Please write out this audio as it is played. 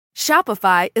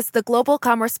Shopify is the global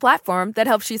commerce platform that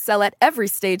helps you sell at every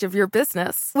stage of your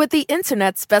business. With the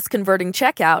internet's best converting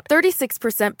checkout,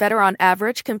 36% better on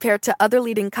average compared to other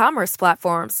leading commerce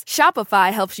platforms,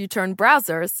 Shopify helps you turn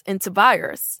browsers into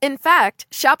buyers. In fact,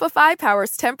 Shopify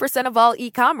powers 10% of all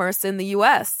e-commerce in the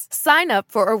U.S. Sign up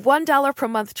for a $1 per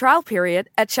month trial period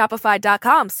at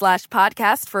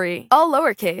shopify.com/podcastfree. All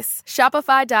lowercase,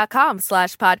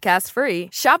 shopify.com/podcastfree,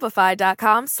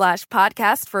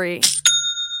 shopify.com/podcastfree.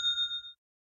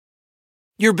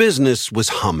 Your business was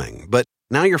humming, but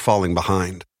now you're falling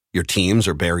behind. Your teams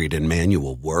are buried in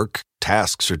manual work,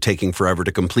 tasks are taking forever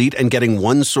to complete, and getting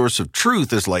one source of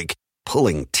truth is like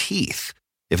pulling teeth.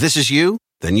 If this is you,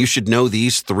 then you should know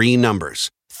these three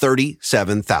numbers: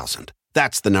 37,000.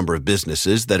 That's the number of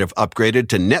businesses that have upgraded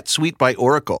to NetSuite by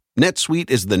Oracle.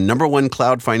 NetSuite is the #1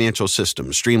 cloud financial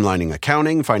system, streamlining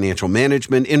accounting, financial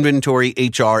management, inventory,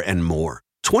 HR, and more.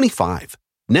 25.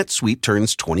 NetSuite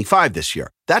turns 25 this year.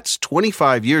 That's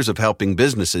 25 years of helping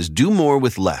businesses do more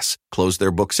with less, close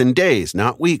their books in days,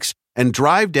 not weeks, and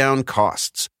drive down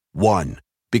costs. One.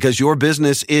 Because your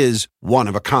business is one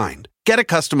of a kind. Get a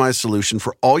customized solution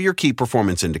for all your key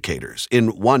performance indicators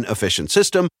in one efficient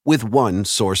system with one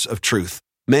source of truth.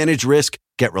 Manage risk,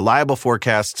 get reliable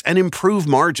forecasts, and improve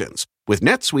margins. With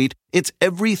NetSuite, it's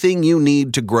everything you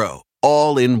need to grow,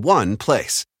 all in one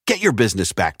place. Get your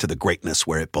business back to the greatness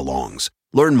where it belongs.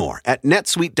 Learn more at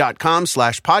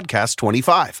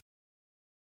netsuite.com/podcast25.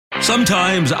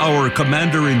 Sometimes our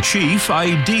commander-in-chief,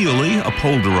 ideally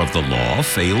upholder of the law,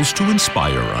 fails to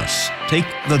inspire us. Take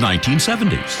the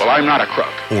 1970s. Well, I'm not a crook.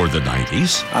 Or the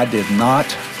 90s. I did not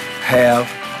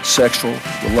have sexual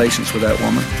relations with that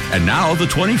woman. And now the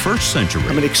 21st century.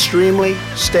 I'm an extremely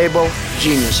stable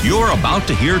genius. You're about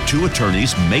to hear two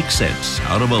attorneys make sense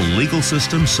out of a legal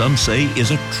system some say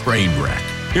is a train wreck.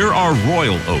 Here are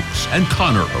Royal Oakes and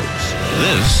Connor Oakes.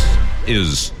 This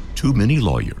is Too Many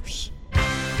Lawyers.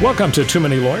 Welcome to Too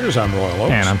Many Lawyers. I'm Royal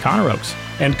Oakes. And I'm Connor Oakes.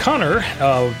 And Connor,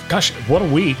 gosh, what a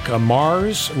week. A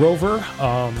Mars rover.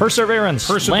 Perseverance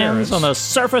lands on the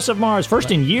surface of Mars. First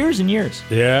in years and years.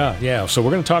 Yeah. So we're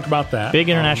going to talk about that. Big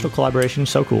international collaboration.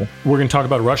 So cool. We're going to talk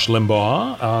about Rush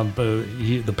Limbaugh,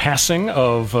 the passing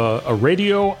of a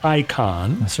radio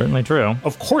icon. That's certainly true.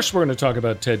 Of course, we're going to talk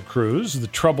about Ted Cruz, the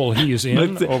trouble he is in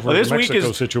over this the Mexico week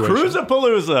is situation.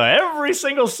 Cruzapalooza. Every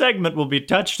single segment will be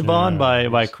touched upon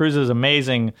by Cruz's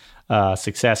amazing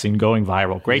success in going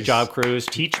viral. Great job, Cruz.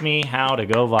 Teach me how to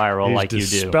go viral like you do.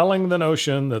 Dispelling the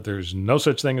notion that there's no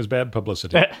such thing as bad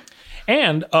publicity.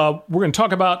 And we're going to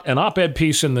talk about an op-ed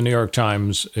piece in the New York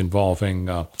Times involving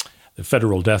the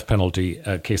federal death penalty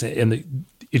case. And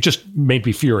it just made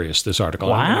me furious, this article.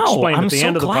 Wow. I'm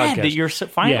so glad that you're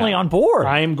finally on board.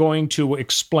 I'm going to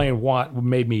explain what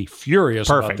made me furious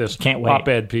about this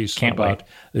op-ed piece about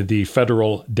the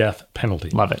federal death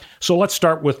penalty. Love it. So let's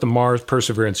start with the Mars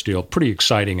Perseverance deal. Pretty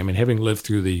exciting. I mean, having lived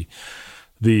through the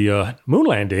moon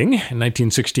landing in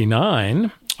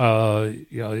 1969,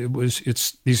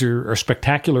 these are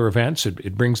spectacular events.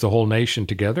 It brings the whole nation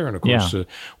together, and of course,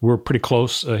 we're pretty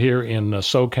close here in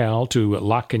SoCal to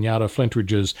La Cañada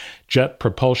Flintridge's Jet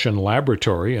Propulsion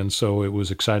Laboratory, and so it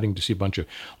was exciting to see a bunch of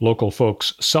local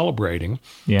folks celebrating.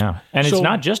 Yeah, and it's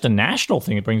not just a national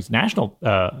thing; it brings national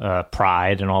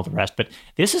pride and all the rest. But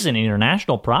this is an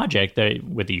international project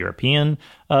with the European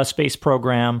space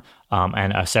program.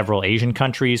 And several Asian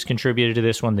countries contributed to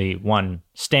this one. The one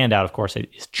standout, of course,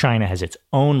 is China has its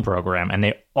own program, and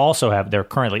they also they're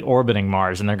currently orbiting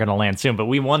Mars, and they're going to land soon. But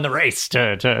we won the race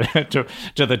to the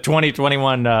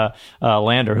 2021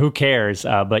 lander. Who cares?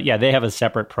 But yeah, they have a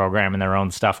separate program and their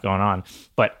own stuff going on.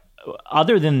 But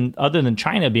other than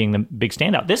China being the big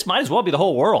standout, this might as well be the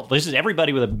whole world. This is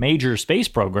everybody with a major space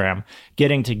program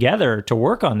getting together to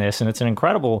work on this, and it's an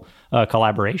incredible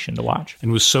collaboration to watch. And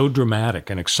it was so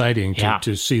dramatic and exciting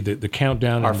to see the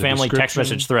countdown. Our family text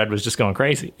message thread was just going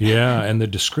crazy. Yeah, and the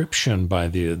description by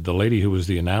the lady who was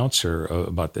the announcer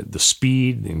about the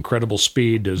speed, the incredible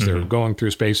speed as they're going through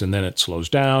space, and then it slows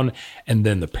down, and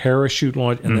then the parachute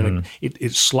launch, and then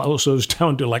it slows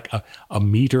down to like a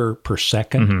meter per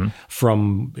second.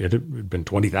 From it had been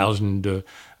 20,000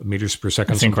 meters per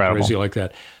second, something crazy like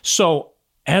that. So,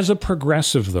 as a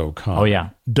progressive, though,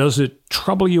 Con, does it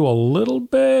trouble you a little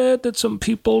bit that some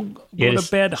people go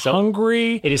to bed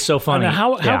hungry? It is so funny. And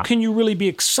how can you really be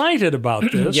excited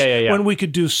about this when we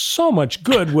could do so much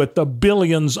good with the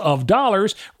billions of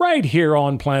dollars right here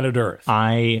on planet Earth?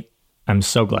 I'm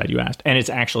so glad you asked, and it's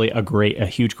actually a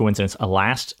huge coincidence.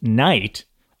 Last night,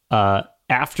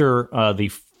 after the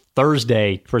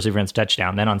Thursday Perseverance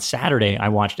touchdown. Then on Saturday, I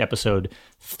watched episode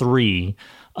 3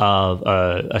 of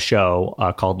a show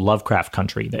called Lovecraft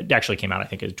Country that actually came out, I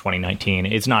think, in 2019.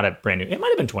 It's not a brand new. It might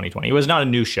have been 2020. It was not a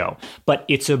new show, but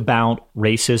it's about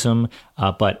racism,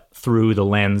 but through the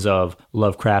lens of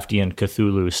Lovecraftian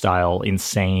Cthulhu-style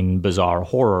insane, bizarre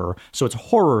horror. So it's a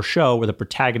horror show where the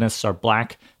protagonists are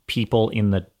black people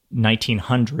in the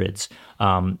 1900s,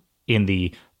 in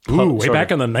the way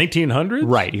back in the 1900s?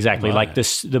 Right, exactly. Like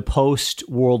the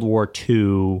post-World War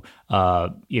II,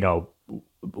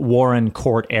 Warren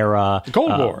Court era,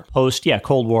 Cold War,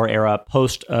 Cold War era,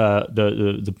 post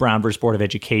the Brown versus Board of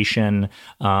Education,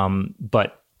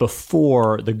 but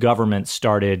before the government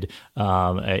started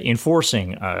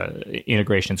enforcing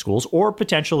integration in schools, or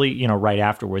potentially, right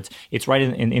afterwards. It's right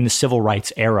in the civil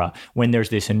rights era when there's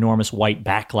this enormous white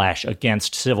backlash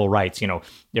against civil rights.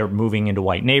 They're moving into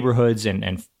white neighborhoods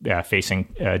and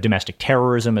facing domestic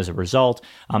terrorism as a result.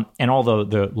 And although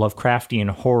the Lovecraftian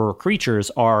horror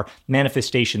creatures are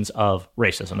manifestations of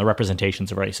racism, the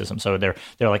representations of racism. So they're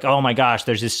like, oh my gosh,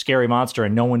 there's this scary monster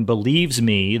and no one believes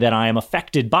me that I am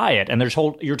affected by it. And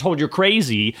you're told you're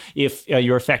crazy if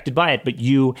you're affected by it. But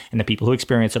you and the people who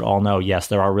experience it all know, yes,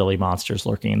 there are really monsters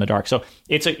lurking in the dark. So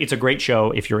it's a great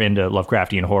show if you're into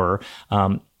Lovecraftian horror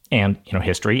and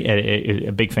history.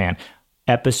 A big fan.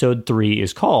 Episode 3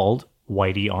 is called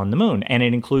Whitey on the Moon, and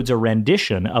it includes a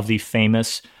rendition of the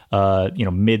famous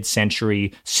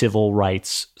mid-century civil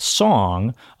rights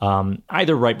song,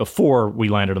 either right before we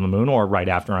landed on the moon or right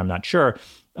after, I'm not sure.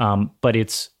 But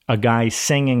it's a guy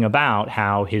singing about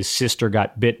how his sister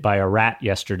got bit by a rat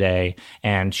yesterday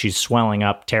and she's swelling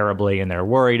up terribly and they're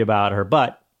worried about her.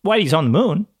 But Whitey's on the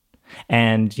moon.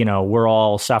 And, we're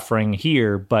all suffering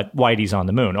here, but Whitey's on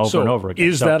the moon over and over again.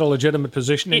 Is that a legitimate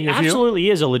position in your view? It absolutely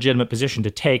is a legitimate position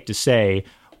to take, to say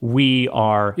we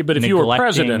are but if you were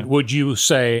president, would you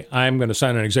say, I'm going to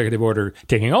sign an executive order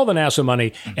taking all the NASA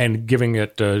money and giving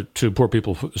it to poor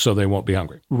people so they won't be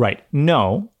hungry? Right.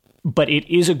 No. But it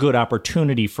is a good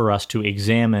opportunity for us to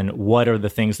examine what are the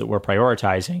things that we're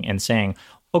prioritizing and saying,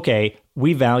 okay,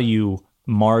 we value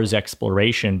Mars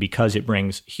exploration because it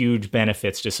brings huge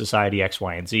benefits to society X,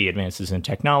 Y, and Z. Advances in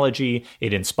technology,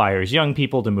 it inspires young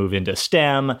people to move into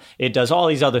STEM, it does all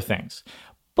these other things.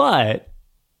 But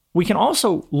we can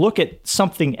also look at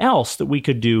something else that we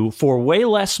could do for way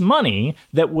less money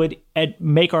that would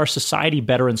make our society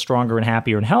better and stronger and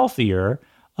happier and healthier.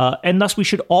 And thus we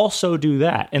should also do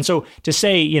that. And so to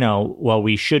say,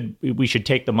 we should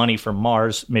take the money from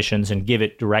Mars missions and give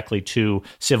it directly to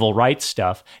civil rights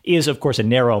stuff is, of course, a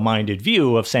narrow-minded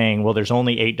view of saying, well, there's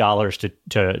only $8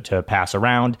 to pass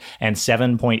around, and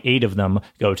 7.8 of them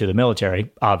go to the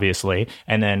military, obviously,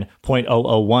 and then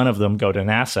 0.001 of them go to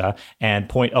NASA, and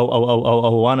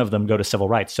 0.00001 of them go to civil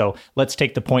rights. So let's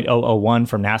take the 0.001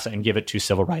 from NASA and give it to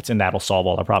civil rights, and that'll solve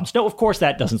all our problems. No, of course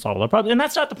that doesn't solve all our problems, and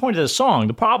that's not the point of the song.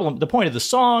 The point of the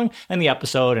song and the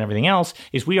episode and everything else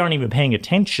is we aren't even paying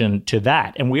attention to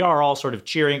that. And we are all sort of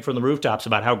cheering from the rooftops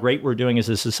about how great we're doing as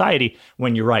a society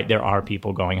when you're right, there are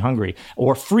people going hungry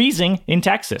or freezing in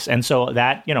Texas. And so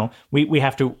that, we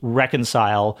have to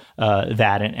reconcile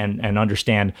that and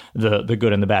understand the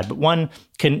good and the bad. But one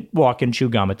can walk and chew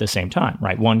gum at the same time,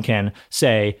 right? One can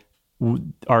say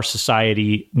our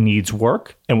society needs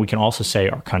work, and we can also say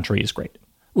our country is great.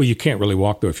 Well, you can't really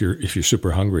walk though if you're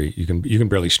super hungry. You can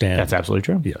barely stand. That's absolutely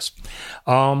true. Yes.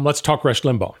 Let's talk Rush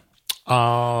Limbaugh.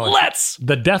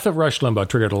 The death of Rush Limbaugh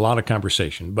triggered a lot of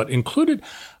conversation, but included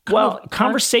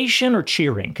conversation or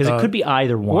cheering, because it could be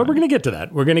either one. Well, we're going to get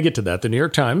to that. The New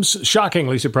York Times,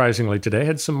 shockingly, surprisingly today,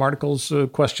 had some articles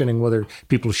questioning whether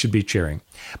people should be cheering.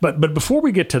 But before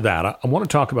we get to that, I want to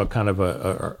talk about kind of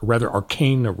a rather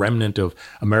arcane remnant of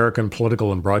American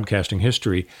political and broadcasting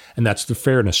history, and that's the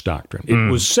Fairness Doctrine.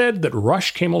 It was said that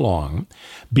Rush came along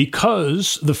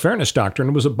because the Fairness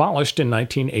Doctrine was abolished in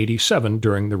 1987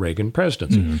 during the Reagan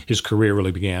presidency. His career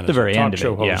really began as a talk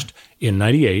show host in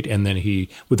 98, and then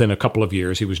within a couple of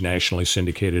years, he was nationally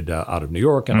syndicated out of New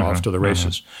York and off to the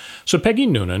races. So Peggy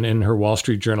Noonan, in her Wall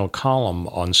Street Journal column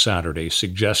on Saturday,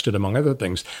 suggested, among other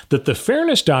things, that the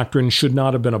Fairness Doctrine should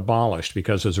not have been abolished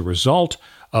because as a result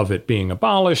of it being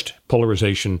abolished,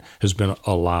 polarization has been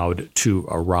allowed to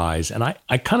arise. And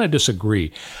I kind of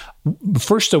disagree.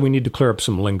 First, though, we need to clear up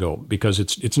some lingo because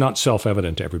it's not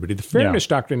self-evident to everybody. The Fairness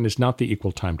Doctrine is not the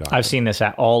Equal Time Doctrine. I've seen this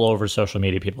all over social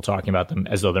media, people talking about them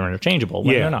as though they're interchangeable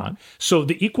when they're not. So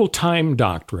the Equal Time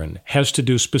Doctrine has to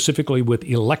do specifically with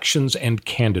elections and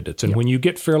candidates. And when you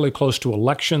get fairly close to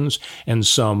elections and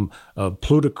some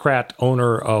plutocrat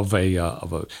owner of a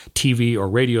TV or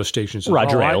radio station says,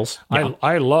 Roger Ailes.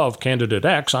 I love candidate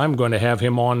X. I'm going to have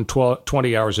him on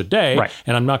 20 hours a day,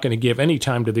 and I'm not going to give any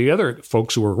time to the other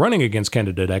folks who are running running against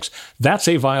candidate X, that's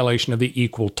a violation of the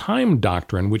equal time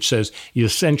doctrine, which says you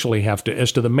essentially have to,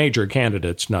 as to the major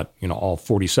candidates, not all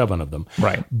 47 of them,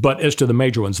 right? But as to the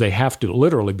major ones, they have to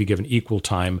literally be given equal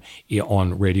time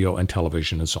on radio and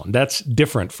television and so on. That's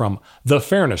different from the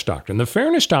fairness doctrine. The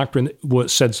fairness doctrine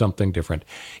said something different.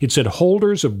 It said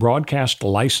holders of broadcast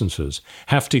licenses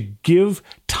have to give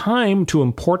time to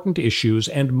important issues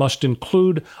and must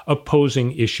include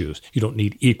opposing issues. You don't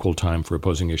need equal time for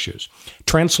opposing issues.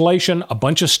 Translation, a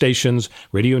bunch of stations,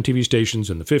 radio and TV stations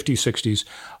in the 50s, 60s,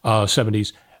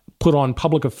 70s, put on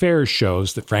public affairs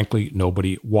shows that, frankly,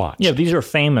 nobody watched. Yeah, these are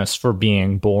famous for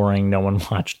being boring. No one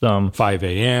watched them. 5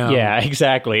 a.m. Yeah,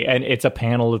 exactly. And it's a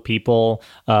panel of people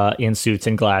in suits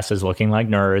and glasses looking like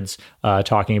nerds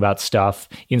talking about stuff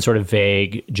in sort of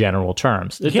vague general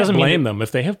terms. It doesn't blame them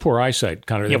if they have poor eyesight,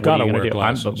 Connor. They've got to wear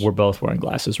glasses. We're both wearing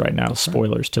glasses right now.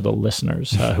 Spoilers to the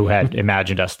listeners who had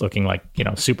imagined us looking like,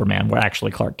 Superman. We're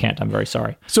actually Clark Kent. I'm very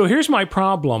sorry. So here's my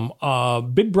problem.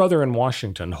 Big Brother in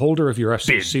Washington, holder of your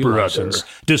FCC license,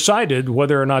 decided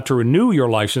whether or not to renew your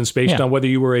license based on whether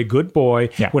you were a good boy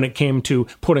when it came to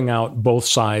putting out both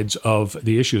sides of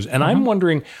the issues. And I'm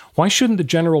wondering, why shouldn't the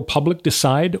general public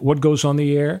decide what goes on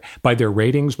the air by their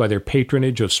ratings, by their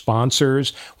patronage of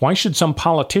sponsors? Why should some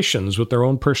politicians with their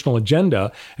own personal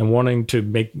agenda and wanting to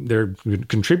make their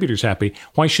contributors happy,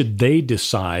 why should they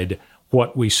decide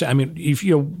what we say? I mean, if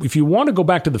you want to go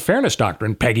back to the fairness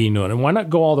doctrine, Peggy Noonan, why not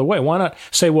go all the way? Why not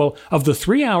say, well, of the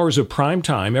 3 hours of prime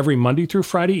time every Monday through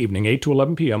Friday evening, 8 to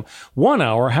 11 p.m., 1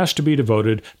 hour has to be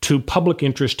devoted to public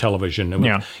interest television.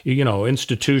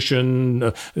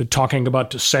 Institution talking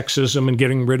about sexism and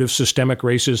getting rid of systemic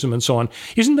racism and so on.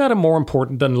 Isn't that more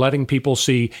important than letting people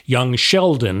see young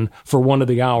Sheldon for one of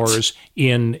the hours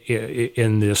in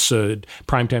this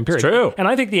primetime period? It's true. And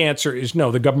I think the answer is no.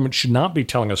 The government should not be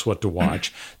telling us what to watch.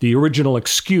 The original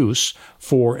excuse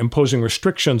for imposing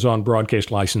restrictions on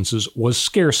broadcast licenses was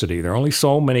scarcity. There are only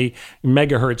so many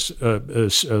megahertz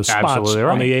spots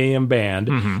on the AM band,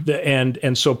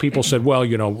 and so people said, well,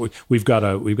 we've got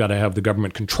to have the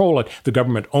government control it. The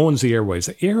government owns the airwaves.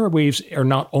 The airwaves are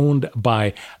not owned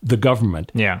by the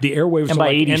government. Yeah, the airwaves. And by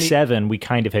 87, we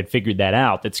kind of had figured that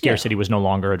out, that scarcity was no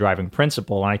longer a driving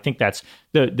principle, and I think that's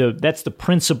the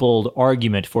principled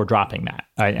argument for dropping that.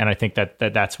 And I think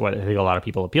that's what I think a lot of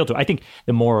people appeal to. I think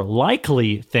the more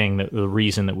likely thing, the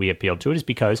reason that we appealed to it is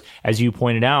because, as you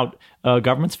pointed out,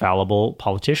 government's fallible,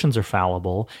 politicians are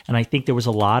fallible, and I think there was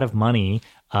a lot of money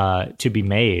to be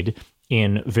made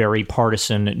in very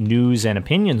partisan news and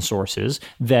opinion sources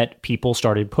that people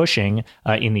started pushing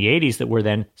in the 80s that were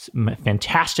then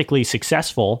fantastically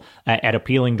successful at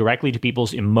appealing directly to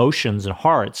people's emotions and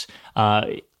hearts.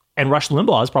 And Rush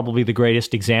Limbaugh is probably the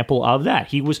greatest example of that.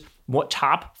 He was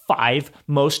top 5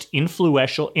 most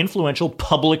influential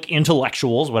public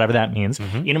intellectuals, whatever that means,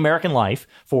 in American life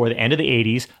for the end of the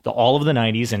 80s, all of the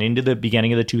 90s, and into the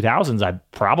beginning of the 2000s. I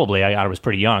was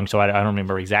pretty young, so I don't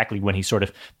remember exactly when he sort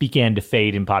of began to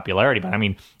fade in popularity. But I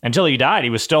mean, until he died, he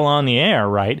was still on the air,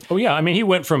 right? Oh, yeah. I mean, he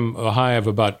went from a high of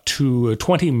about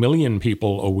 20 million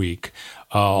people a week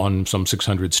on some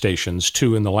 600 stations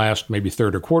to, in the last maybe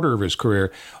third or quarter of his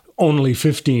career, only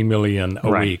 15 million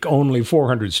a week, only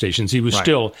 400 stations. He was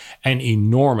still an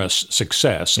enormous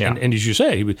success. Yeah. And as you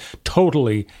say, he was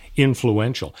totally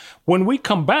influential. When we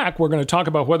come back, we're going to talk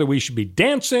about whether we should be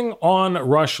dancing on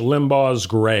Rush Limbaugh's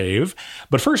grave.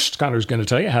 But first, Connor's going to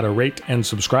tell you how to rate and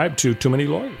subscribe to Too Many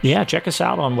Lawyers. Yeah, check us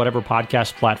out on whatever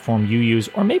podcast platform you use,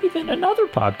 or maybe then another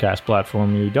podcast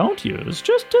platform you don't use,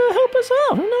 just to help us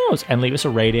out. Who knows? And leave us a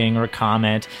rating or a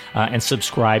comment and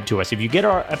subscribe to us. If you get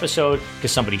our episode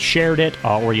because somebody shared it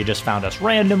or you just found us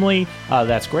randomly,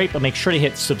 that's great. But make sure to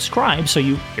hit subscribe so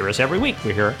you hear us every week.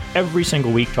 We're here every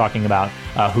single week talking about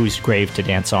whose grave to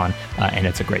dance on, and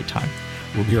it's a great time.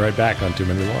 We'll be right back on Too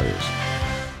Many Lawyers.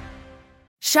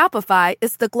 Shopify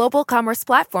is the global commerce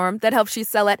platform that helps you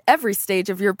sell at every stage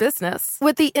of your business.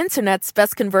 With the internet's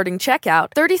best converting checkout,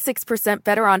 36%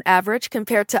 better on average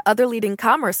compared to other leading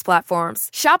commerce platforms,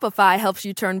 Shopify helps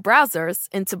you turn browsers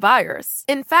into buyers.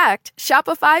 In fact,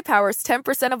 Shopify powers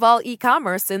 10% of all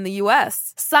e-commerce in the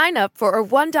U.S. Sign up for a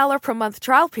 $1 per month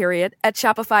trial period at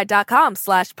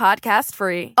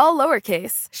shopify.com/podcastfree. All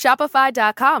lowercase,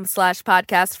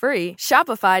 shopify.com/podcastfree,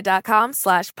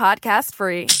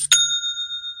 shopify.com/podcastfree.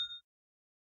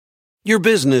 Your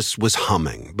business was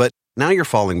humming, but now you're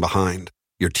falling behind.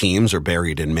 Your teams are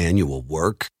buried in manual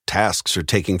work, tasks are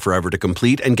taking forever to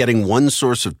complete, and getting one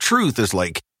source of truth is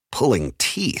like pulling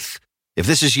teeth. If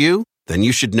this is you, then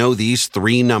you should know these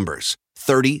 3 numbers: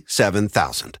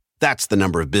 37,000. That's the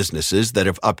number of businesses that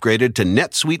have upgraded to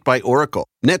NetSuite by Oracle.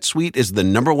 NetSuite is the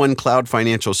 #1 cloud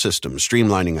financial system,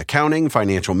 streamlining accounting,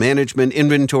 financial management,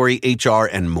 inventory, HR,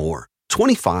 and more.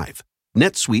 25.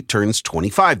 NetSuite turns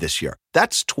 25 this year.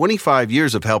 That's 25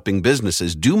 years of helping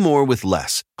businesses do more with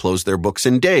less, close their books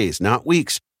in days, not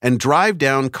weeks, and drive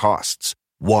down costs.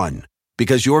 One.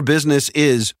 Because your business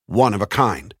is one of a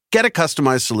kind. Get a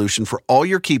customized solution for all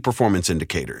your key performance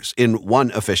indicators in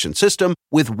one efficient system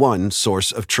with one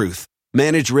source of truth.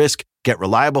 Manage risk, get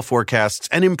reliable forecasts,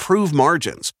 and improve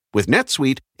margins. With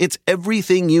NetSuite, it's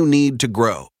everything you need to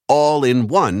grow, all in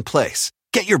one place.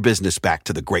 Get your business back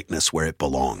to the greatness where it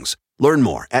belongs. Learn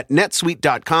more at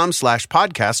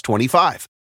netsuite.com/podcast25.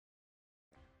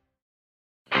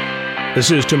 This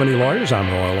is Too Many Lawyers.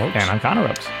 I'm Royal Oakes. And I'm Connor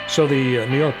Oakes. So the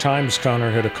New York Times, Connor,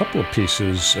 had a couple of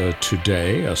pieces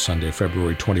today, Sunday,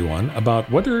 February 21, about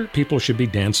whether people should be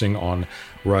dancing on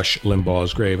Rush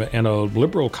Limbaugh's grave. And a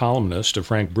liberal columnist,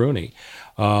 Frank Bruni,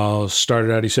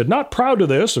 started out, he said, "Not proud of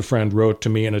this," a friend wrote to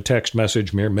me in a text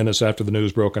message mere minutes after the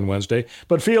news broke on Wednesday,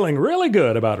 "but feeling really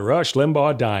good about Rush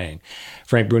Limbaugh dying."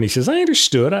 Frank Bruni says, "I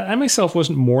understood. I myself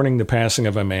wasn't mourning the passing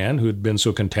of a man who had been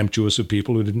so contemptuous of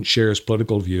people who didn't share his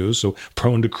political views, so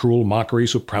prone to cruel mockery,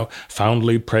 so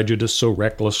profoundly prejudiced, so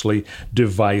recklessly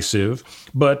divisive."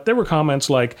 But there were comments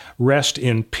like, "Rest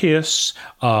in piss."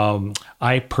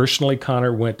 I personally,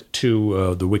 Connor, went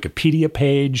to the Wikipedia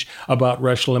page about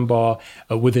Rush Limbaugh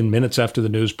within minutes after the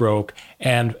news broke.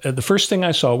 And the first thing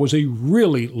I saw was a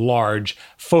really large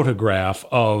photograph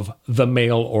of the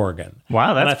male organ.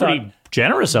 Wow, that's pretty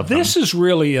generous of them. This is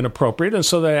really inappropriate. And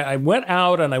so I went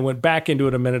out and I went back into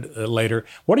it a minute later.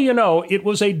 What do you know? It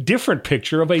was a different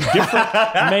picture of a different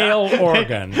male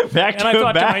organ. And I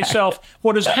thought to myself,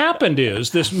 what has happened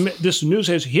is this news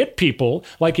has hit people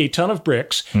like a ton of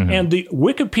bricks, and the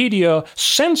Wikipedia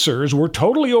censors were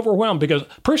totally overwhelmed because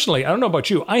personally, I don't know about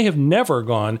you, I have never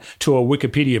gone to a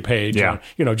Wikipedia page on,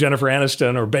 Jennifer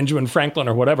Aniston or Benjamin Franklin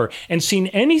or whatever and seen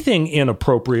anything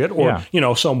inappropriate or,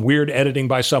 some weird editing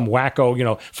by some wacko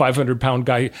 500-pound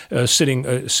guy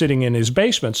sitting in his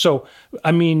basement. So,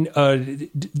 I mean,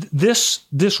 this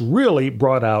really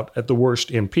brought out at the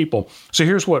worst in people. So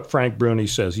here's what Frank Bruni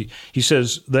says. He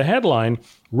says, the headline,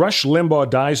 "Rush Limbaugh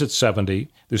dies at 70.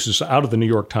 This is out of the New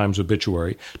York Times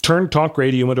obituary. Turned talk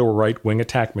radio into a right-wing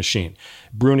attack machine.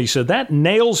 Bruni said that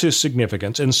nails his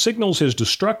significance and signals his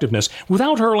destructiveness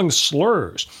without hurling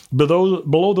slurs.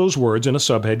 Below those words in a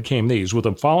subhead came these: with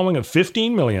a following of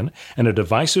 15 million and a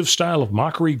divisive style of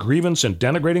mockery, grievance, and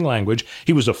denigrating language,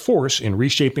 he was a force in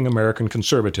reshaping American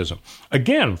conservatism.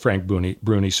 Again, Frank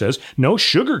Bruni says, no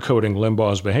sugarcoating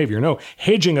Limbaugh's behavior, no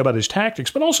hedging about his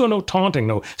tactics, but also no taunting,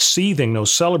 no seething, no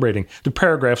celebrating. The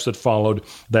paragraphs that followed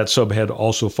that subhead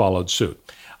also followed suit."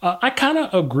 I kind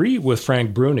of agree with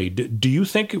Frank Bruni. Do you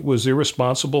think it was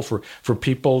irresponsible for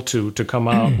people to come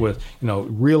out with,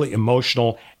 really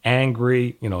emotional,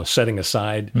 angry, desetting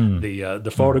aside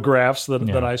the photographs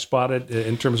that I spotted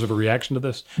in terms of a reaction to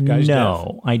this guy's death?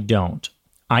 No, I don't.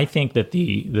 I think that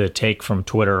the take from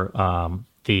Twitter,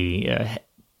 the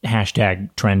hashtag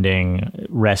trending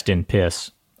 "rest in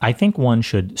piss," I think one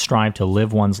should strive to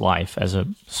live one's life, as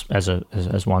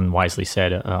one wisely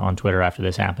said on Twitter after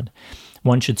this happened.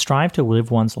 One should strive to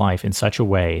live one's life in such a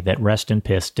way that rest in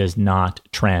piss does not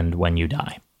trend when you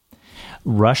die.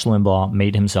 Rush Limbaugh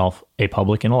made himself a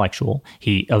public intellectual.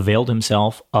 He availed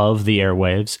himself of the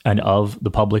airwaves and of the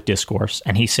public discourse,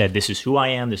 and he said, "This is who I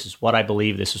am, this is what I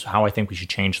believe, this is how I think we should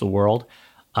change the world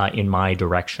in my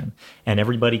direction." And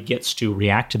everybody gets to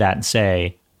react to that and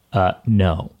say,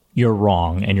 no, you're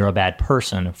wrong, and you're a bad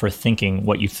person for thinking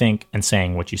what you think and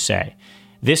saying what you say.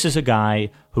 This is a guy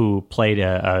who played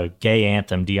a gay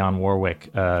anthem, Dionne Warwick,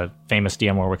 famous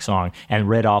Dionne Warwick song, and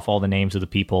read off all the names of the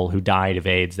people who died of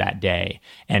AIDS that day,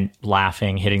 and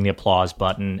laughing, hitting the applause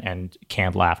button, and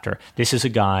canned laughter. This is a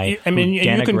guy. I mean,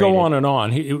 you can go on and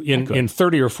on. In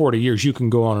 30 or 40 years, you can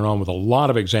go on and on with a lot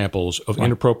of examples of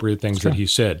inappropriate things that he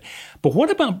said. But what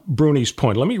about Bruni's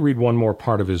point? Let me read one more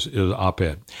part of his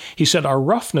op-ed. He said, "Our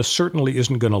roughness certainly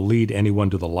isn't going to lead anyone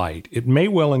to the light. It may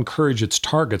well encourage its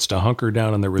targets to hunker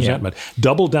down in their resentment,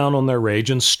 double down on their rage,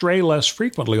 and stray less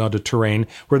frequently onto terrain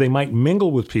where they might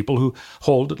mingle with people who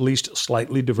hold at least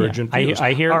slightly divergent views.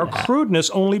 I hear Our that.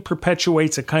 crudeness only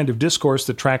perpetuates a kind of discourse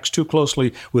that tracks too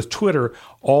closely with Twitter,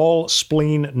 all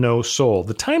spleen, no soul.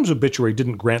 The Times obituary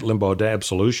didn't grant Limbaugh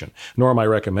absolution, nor am I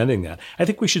recommending that. I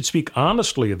think we should speak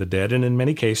honestly of the dead, and in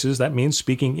many cases that means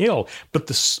speaking ill. But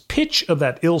the pitch of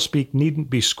that ill speak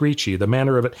needn't be screechy. The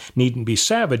manner of it needn't be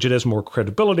savage. It has more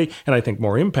credibility and I think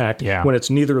more impact when it's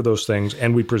neither of those things,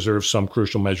 and we preserve some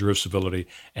crucial measure of civility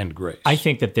and grace. I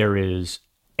think that there is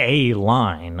a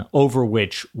line over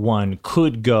which one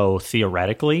could go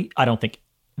theoretically. I don't think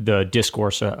the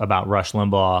discourse about Rush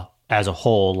Limbaugh as a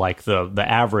whole, like the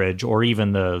average, or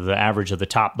even the average of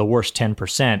the worst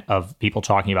 10% of people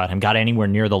talking about him, got anywhere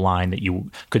near the line that you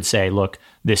could say, look,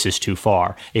 this is too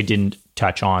far. It didn't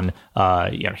touch on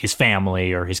his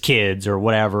family or his kids or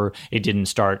whatever. It didn't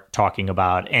start talking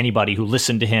about anybody who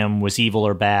listened to him was evil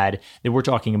or bad. They were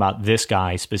talking about this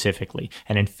guy specifically.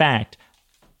 And in fact,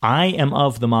 I am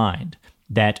of the mind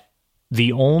that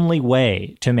the only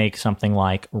way to make something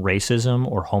like racism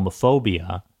or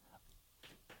homophobia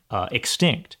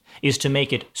extinct is to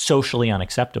make it socially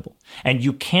unacceptable. And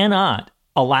you cannot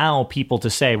allow people to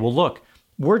say, well, look,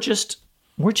 we're just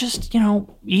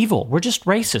evil. We're just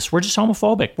racist. We're just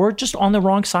homophobic. We're just on the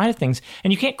wrong side of things.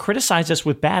 And you can't criticize us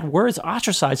with bad words,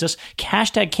 ostracize us,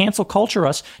 #cancel culture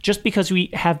us just because we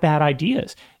have bad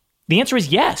ideas. The answer is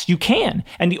yes, you can.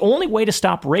 And the only way to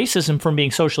stop racism from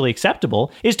being socially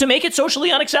acceptable is to make it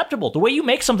socially unacceptable. The way you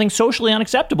make something socially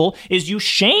unacceptable is you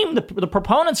shame the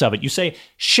proponents of it. You say,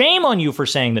 shame on you for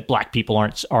saying that black people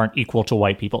aren't equal to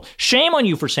white people. Shame on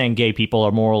you for saying gay people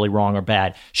are morally wrong or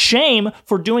bad. Shame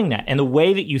for doing that. And the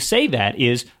way that you say that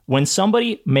is when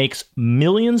somebody makes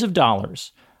millions of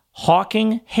dollars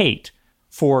hawking hate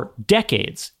for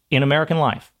decades in American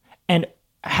life and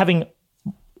having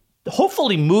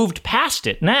hopefully moved past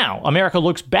it now. America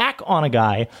looks back on a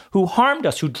guy who harmed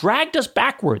us, who dragged us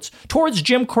backwards towards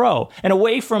Jim Crow and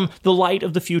away from the light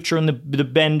of the future and the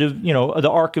bend of, the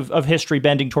arc of history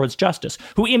bending towards justice,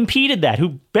 who impeded that,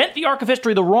 who bent the arc of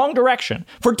history the wrong direction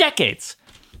for decades.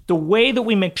 The way that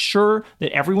we make sure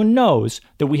that everyone knows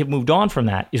that we have moved on from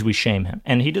that is we shame him,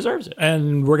 and he deserves it.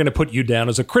 And we're going to put you down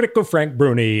as a critic of Frank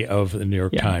Bruni of the New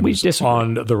York Times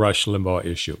on the Rush Limbaugh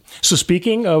issue. So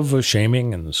speaking of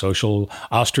shaming and social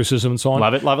ostracism and so on.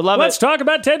 Love it. Let's talk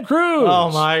about Ted Cruz.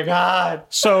 Oh, my God.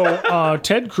 So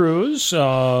Ted Cruz,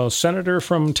 senator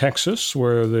from Texas,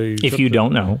 where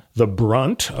don't know, the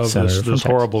brunt of this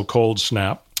horrible cold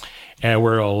snap, and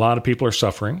where a lot of people are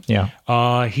suffering. Yeah.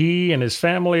 He and his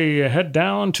family head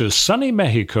down to sunny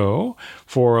Mexico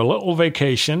for a little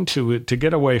vacation to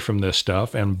get away from this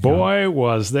stuff. And boy,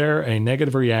 was there a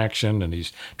negative reaction. And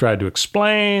he's tried to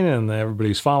explain, and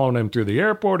everybody's following him through the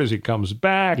airport as he comes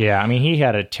back. Yeah, I mean, he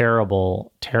had a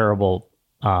terrible.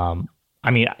 Well,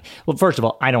 first of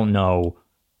all, I don't know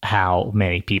how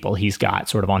many people he's got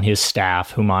sort of on his staff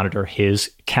who monitor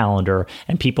his calendar,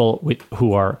 and people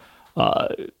who are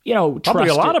probably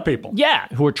a lot of people. Yeah,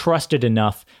 who are trusted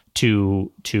enough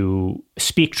to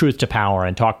speak truth to power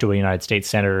and talk to a United States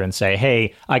senator and say,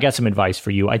 hey, I got some advice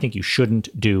for you. I think you shouldn't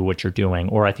do what you're doing,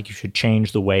 or I think you should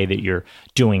change the way that you're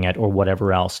doing it, or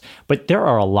whatever else. But there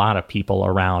are a lot of people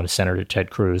around Senator Ted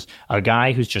Cruz, a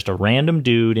guy who's just a random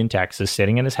dude in Texas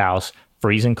sitting in his house,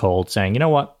 freezing cold, saying, you know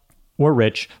what? We're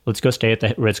rich. Let's go stay at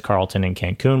the Ritz-Carlton in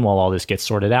Cancun while all this gets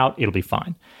sorted out. It'll be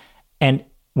fine. And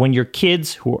when your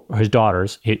kids, his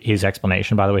daughters, his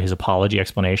explanation, by the way, his apology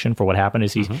explanation for what happened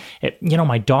is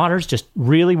my daughters just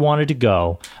really wanted to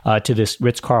go to this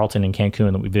Ritz-Carlton in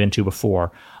Cancun that we've been to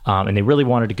before. And they really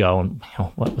wanted to go. And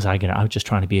what was I was just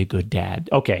trying to be a good dad.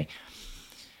 Okay.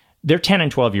 They're 10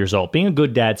 and 12 years old. Being a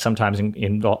good dad sometimes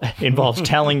involves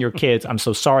telling your kids, I'm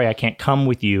so sorry I can't come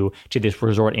with you to this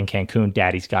resort in Cancun.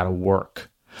 Daddy's got to work.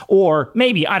 Or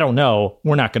maybe, I don't know,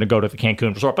 we're not going to go to the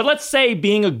Cancun resort. But let's say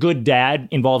being a good dad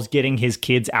involves getting his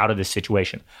kids out of this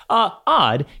situation.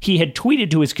 Odd, he had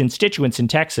tweeted to his constituents in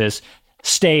Texas,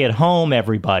 stay at home,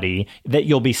 everybody, that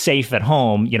you'll be safe at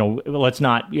home. Let's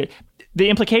not... The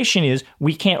implication is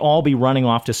we can't all be running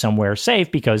off to somewhere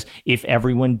safe, because if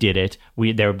everyone did it,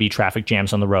 there would be traffic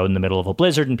jams on the road in the middle of a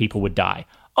blizzard and people would die.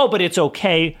 Oh, but it's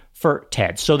okay for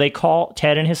Ted. So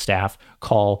Ted and his staff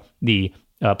call the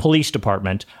police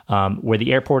department where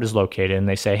the airport is located, and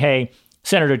they say, hey,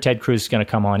 Senator Ted Cruz is going to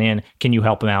come on in. Can you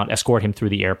help him out, escort him through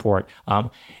the airport?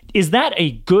 Is that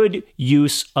a good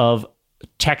use of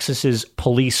Texas's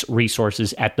police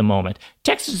resources at the moment?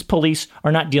 Texas police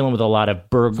are not dealing with a lot of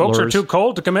burglars. Folks are too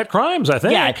cold to commit crimes, I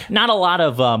think. Yeah, not a lot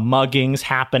of muggings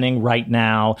happening right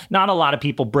now. Not a lot of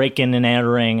people breaking and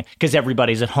entering because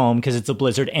everybody's at home because it's a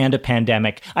blizzard and a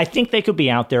pandemic. I think they could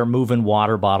be out there moving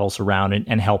water bottles around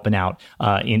and helping out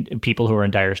in people who are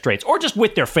in dire straits, or just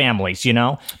with their families,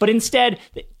 But instead,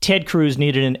 Ted Cruz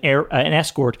needed an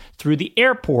escort through the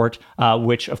airport,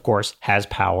 which, of course, has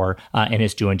power and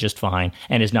is doing just fine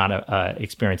and is not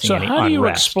experiencing any unrest. So how do you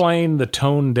explain the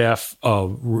tone-deaf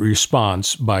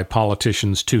response by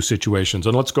politicians to situations?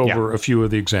 And let's go over a few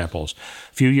of the examples.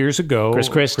 A few years ago, Chris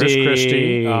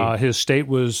Christie, his state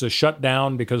was shut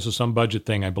down because of some budget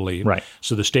thing, I believe. Right.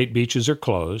 So the state beaches are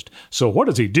closed. So what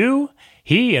does he do?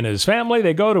 he and his family,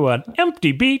 they go to an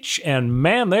empty beach, and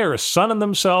man, they're sunning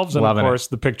themselves. And Loving of course,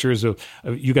 the pictures of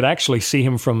you could actually see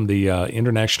him from the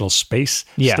International Space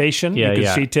Station. You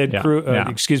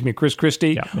could see Chris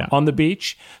Christie on the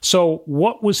beach. So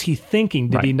what was he thinking?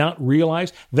 Did he not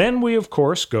realize? Then we, of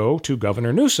course, go to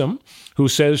Governor Newsom, who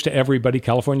says to everybody,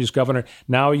 California's governor,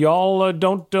 now y'all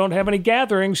don't have any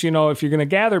gatherings. You know, if you're going to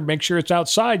gather, make sure it's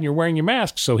outside and you're wearing your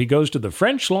mask. So he goes to the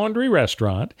French Laundry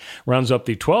restaurant, runs up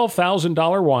the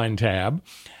 $12,000 wine tab,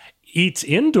 eats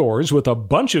indoors with a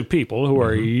bunch of people who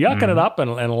are yucking it up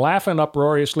and laughing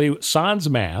uproariously, sans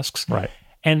masks. Right.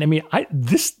 And I mean,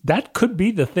 that could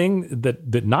be the thing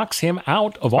that knocks him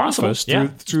out of office through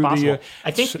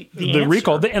the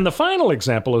recall. And the final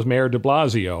example is Mayor de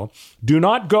Blasio. Do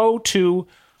not go to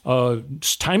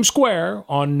Times Square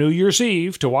on New Year's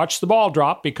Eve to watch the ball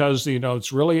drop because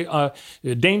it's really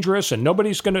dangerous and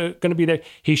nobody's going to be there.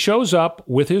 He shows up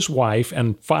with his wife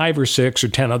and 5 or 6 or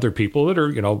 10 other people that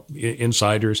are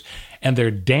insiders, and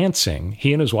they're dancing.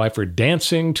 He and his wife are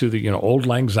dancing to the Auld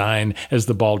Lang Syne as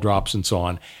the ball drops and so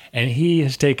on. And he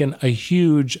has taken a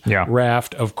huge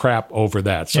raft of crap over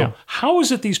that. So how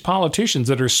is it these politicians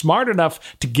that are smart enough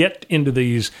to get into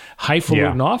these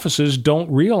highfalutin offices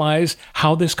don't realize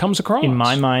how this comes across? In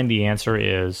my mind, the answer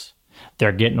is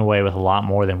they're getting away with a lot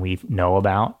more than we know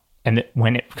about. And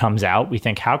when it comes out, we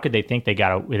think, how could they think they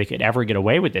could ever get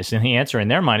away with this? And the answer in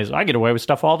their mind is, I get away with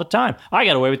stuff all the time. I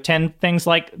got away with 10 things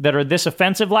that are this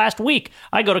offensive last week.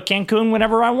 I go to Cancun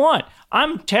whenever I want.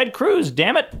 I'm Ted Cruz,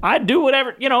 damn it. I do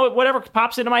whatever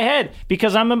pops into my head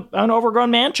because I'm an overgrown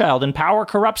man-child and power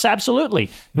corrupts absolutely.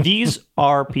 These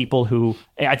are people who,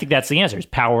 I think that's the answer, is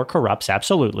power corrupts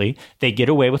absolutely. They get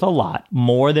away with a lot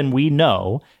more than we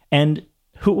know. And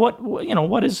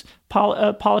what is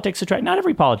politics attract? Not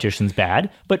every politician's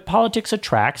bad, but politics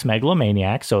attracts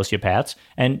megalomaniacs, sociopaths,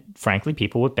 and frankly,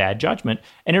 people with bad judgment.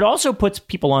 And it also puts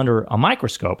people under a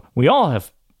microscope. We all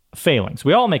have failings.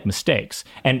 We all make mistakes.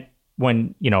 And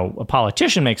when, a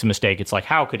politician makes a mistake, it's like,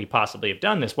 how could he possibly have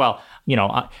done this? Well,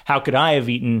 how could I have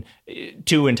eaten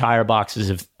 2 entire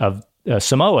boxes of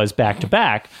Samoas back to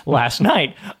back last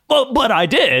night? But I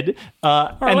did.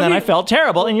 I felt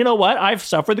terrible. And you know what? I've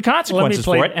suffered the consequences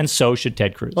for it. And so should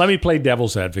Ted Cruz. Let me play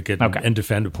devil's advocate and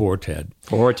defend poor Ted.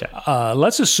 Poor Ted.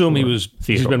 Let's assume he's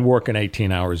been working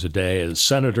 18 hours a day as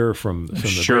senator from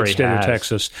the great state of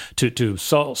Texas to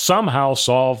somehow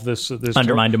solve this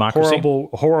undermine democracy.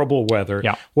 horrible weather.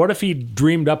 Yeah. What if he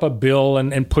dreamed up a bill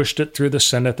and pushed it through the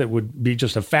Senate that would be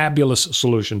just a fabulous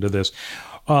solution to this?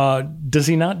 Does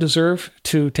he not deserve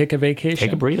to take a vacation?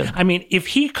 Take a breather. I mean, if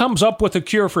he comes up with a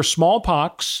cure for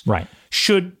smallpox,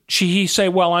 should he say,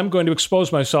 well, I'm going to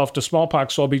expose myself to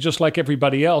smallpox, so I'll be just like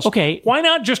everybody else? Okay. Why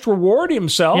not just reward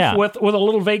himself with a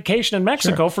little vacation in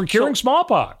Mexico for curing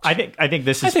smallpox? I think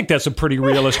that's a pretty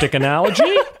realistic analogy.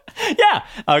 Yeah.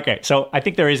 Okay. So I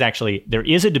think there is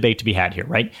a debate to be had here,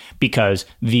 right? Because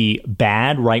the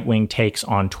bad right-wing takes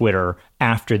on Twitter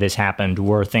after this happened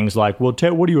were things like, well,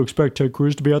 Ted, what do you expect Ted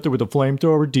Cruz to be out there with a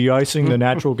flamethrower de-icing the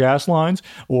natural gas lines?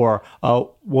 Or,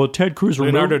 well, Ted Cruz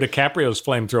Leonardo DiCaprio's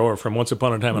flamethrower from Once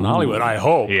Upon a Time in Hollywood, I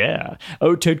hope. Yeah.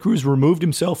 Oh, Ted Cruz removed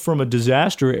himself from a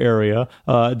disaster area,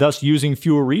 thus using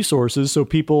fewer resources. So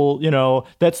people,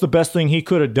 that's the best thing he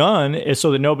could have done is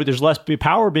so that there's less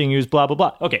power being used, blah, blah,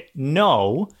 blah. Okay.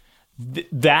 No.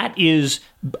 That is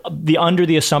under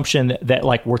the assumption that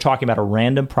we're talking about a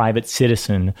random private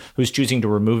citizen who's choosing to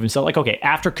remove himself.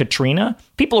 After Katrina,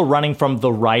 people are running from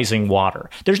the rising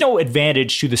water. There's no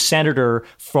advantage to the senator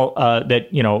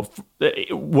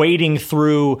wading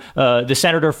through the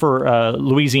senator for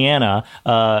Louisiana.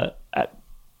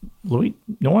 New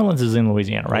Orleans is in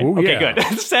Louisiana, right? Ooh, okay, yeah.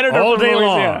 Good. Senator all from day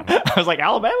Louisiana. long. I was like,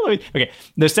 Alabama, Louisiana. Okay,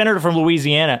 the senator from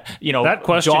Louisiana. That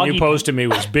question you posed to me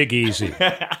was big easy.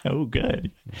 Oh,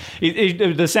 good.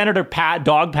 The senator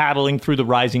dog paddling through the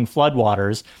rising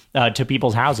floodwaters to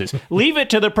people's houses. Leave it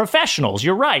to the professionals.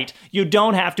 You're right. You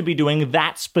don't have to be doing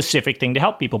that specific thing to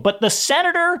help people. But the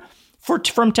senator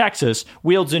from Texas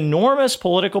wields enormous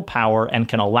political power and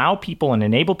can allow people and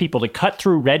enable people to cut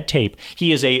through red tape.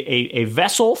 He is a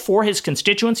vessel for his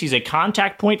constituents. He's a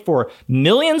contact point for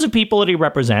millions of people that he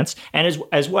represents. And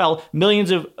as well, millions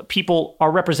of people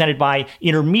are represented by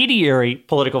intermediary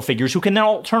political figures who can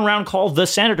now turn around and call the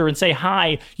senator and say,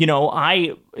 hi,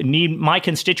 I need my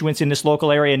constituents in this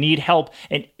local area need help.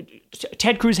 And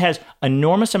Ted Cruz has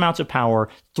enormous amounts of power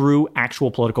through actual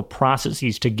political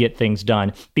processes to get things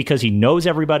done because he knows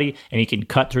everybody and he can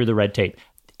cut through the red tape.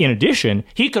 In addition,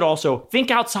 he could also think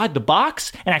outside the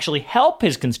box and actually help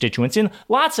his constituents in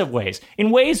lots of ways. In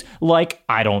ways like,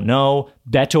 I don't know,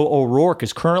 Beto O'Rourke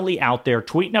is currently out there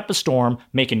tweeting up a storm,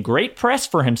 making great press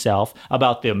for himself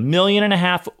about the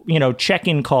 1.5 million,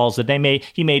 check-in calls that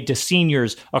he made to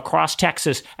seniors across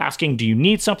Texas asking, do you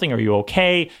need something? Are you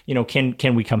okay?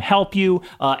 Can we come help you?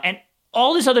 And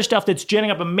all this other stuff that's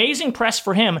generating up amazing press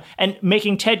for him and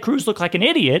making Ted Cruz look like an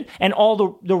idiot, and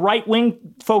all the right-wing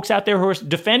folks out there who are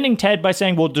defending Ted by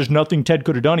saying, well, there's nothing Ted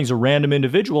could have done, he's a random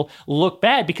individual, look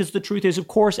bad, because the truth is, of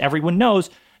course, everyone knows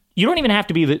you don't even have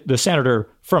to be the senator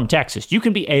from Texas. You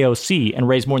can be AOC and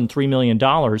raise more than $3 million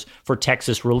for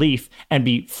Texas relief and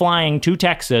be flying to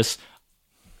Texas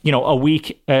a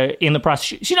week in the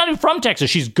process. She's not even from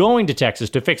Texas. She's going to Texas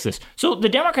to fix this. So the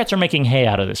Democrats are making hay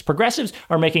out of this. Progressives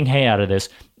are making hay out of this,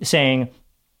 saying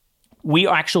we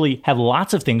actually have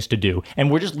lots of things to do, and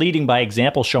we're just leading by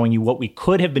example, showing you what we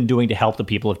could have been doing to help the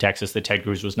people of Texas that Ted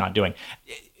Cruz was not doing.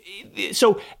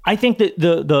 So I think that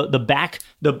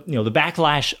the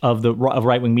backlash of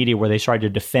right-wing media where they started to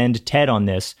defend Ted on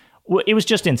this, it was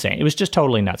just insane. It was just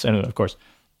totally nuts. And of course,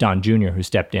 Don Jr., who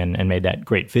stepped in and made that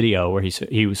great video where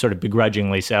he was sort of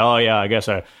begrudgingly said, oh, yeah, I guess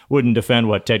I wouldn't defend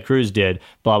what Ted Cruz did,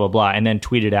 blah, blah, blah, and then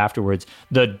tweeted afterwards,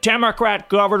 the Democrat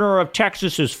governor of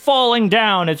Texas is falling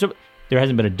down. There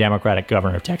hasn't been a Democratic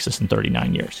governor of Texas in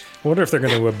 39 years. I wonder if they're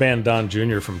going to ban Don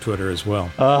Jr. from Twitter as well.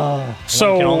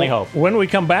 So can only hope. When we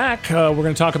come back, we're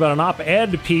going to talk about an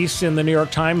op-ed piece in the New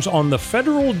York Times on the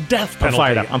federal death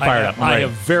penalty. I'm fired up. I have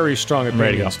very strong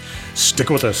opinions. Stick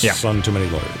with us on Too Many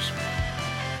Lawyers.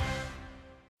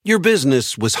 Your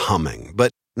business was humming, but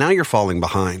now you're falling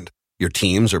behind. Your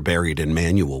teams are buried in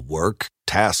manual work,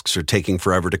 tasks are taking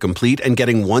forever to complete, and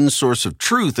getting one source of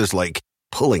truth is like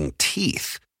pulling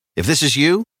teeth. If this is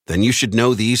you, then you should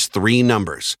know these three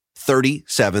numbers: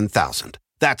 37,000.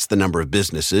 That's the number of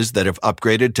businesses that have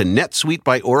upgraded to NetSuite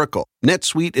by Oracle.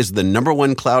 NetSuite is the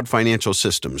 #1 cloud financial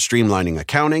system, streamlining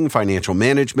accounting, financial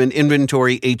management,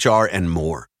 inventory, HR, and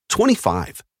more.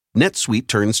 25. NetSuite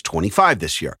turns 25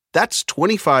 this year. That's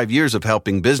 25 years of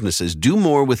helping businesses do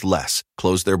more with less,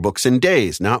 close their books in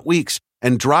days, not weeks,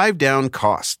 and drive down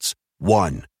costs.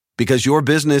 1. Because your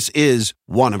business is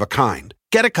one of a kind.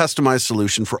 Get a customized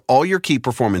solution for all your key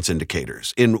performance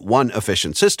indicators in one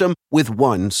efficient system with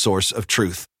one source of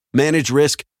truth. Manage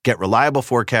risk, get reliable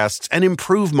forecasts, and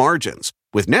improve margins.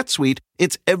 With NetSuite,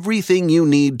 it's everything you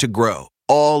need to grow,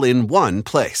 all in one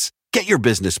place. Get your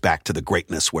business back to the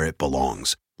greatness where it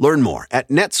belongs. Learn more at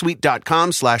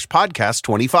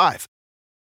netsuite.com/podcast25.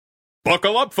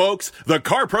 Buckle up, folks. The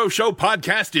CarPro Show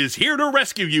podcast is here to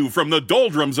rescue you from the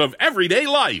doldrums of everyday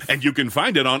life. And you can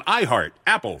find it on iHeart,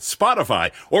 Apple,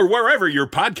 Spotify, or wherever your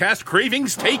podcast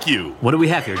cravings take you. What do we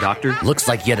have here, Doctor? Looks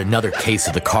like yet another case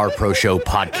of the CarPro Show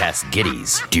podcast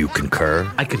giddies. Do you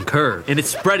concur? I concur, and it's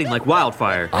spreading like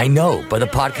wildfire. I know, but the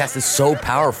podcast is so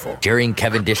powerful. Jerry and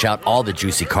Kevin dish out all the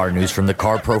juicy car news from the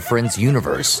CarPro Friends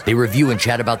universe. They review and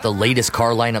chat about the latest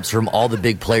car lineups from all the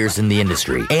big players in the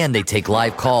industry. And they take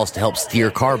live calls to help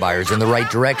steer car buyers in the right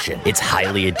direction. It's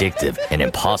highly addictive and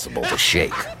impossible to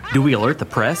shake. Do we alert the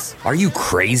press? Are you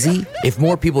crazy? If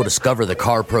more people discover the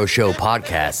CarPro Show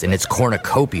podcast and its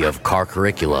cornucopia of car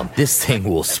curriculum, this thing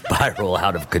will spiral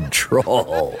out of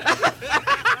control.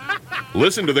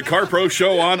 Listen to the CarPro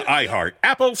Show on iHeart,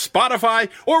 Apple, Spotify,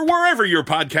 or wherever your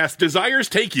podcast desires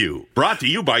take you. Brought to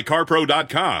you by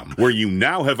CarPro.com, where you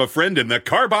now have a friend in the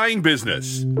car buying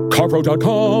business.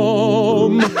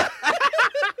 CarPro.com.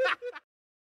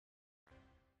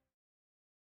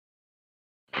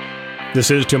 This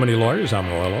is Too Many Lawyers. I'm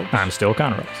Royal Oak. I'm still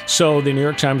Connor Oaks. So the New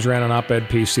York Times ran an op-ed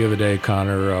piece the other day,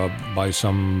 Connor, by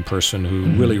some person who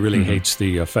really hates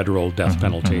the federal death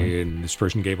penalty, and this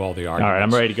person gave all the arguments. All right,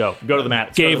 I'm ready to go. Go to the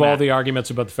mat. Gave all the arguments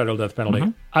about the federal death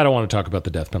penalty. I don't want to talk about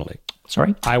the death penalty.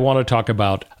 Sorry? I want to talk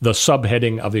about the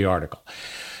subheading of the article.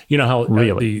 You know how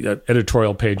the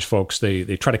editorial page folks, they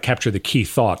try to capture the key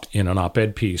thought in an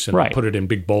op-ed piece and put it in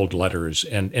big bold letters.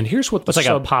 And here's what it's like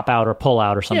a pop out or pull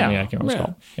out or something. I can't remember what it's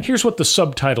called. Yeah. Here's what the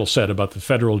subtitle said about the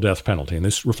federal death penalty. And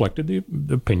this reflected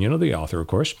the opinion of the author, of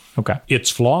course. Okay. Its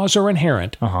flaws are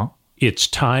inherent. Its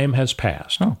time has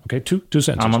passed. Okay, two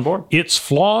sentences. I'm on board. Its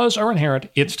flaws are inherent.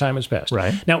 Its time has passed.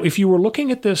 Right. Now, if you were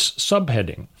looking at this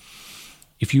subheading,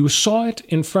 if you saw it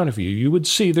in front of you, you would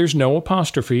see there's no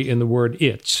apostrophe in the word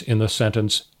its in the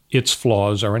sentence, its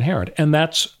flaws are inherent. And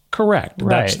that's correct.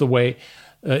 Right. That's the way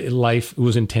life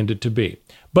was intended to be.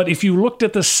 But if you looked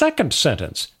at the second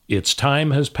sentence, its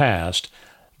time has passed,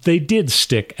 they did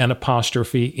stick an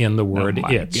apostrophe in the word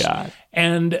its. God.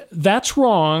 And that's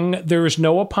wrong. There is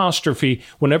no apostrophe.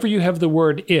 Whenever you have the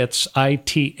word its,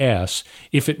 I-T-S,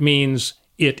 if it means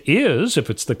it is, if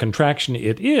it's the contraction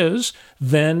it is,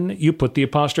 then you put the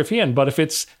apostrophe in. But if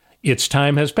its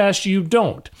time has passed, you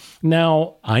don't.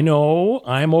 Now, I know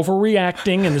I'm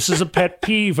overreacting, and this is a pet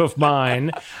peeve of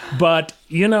mine, but,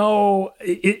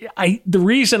 the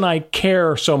reason I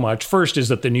care so much, first, is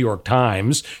that the New York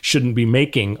Times shouldn't be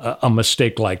making a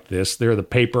mistake like this. They're the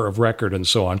paper of record and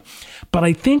so on. But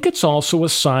I think it's also a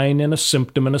sign and a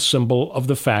symptom and a symbol of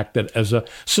the fact that as a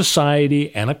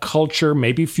society and a culture,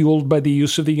 maybe fueled by the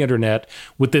use of the internet,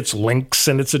 with its links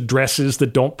and its addresses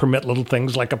that don't permit little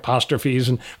things like apostrophes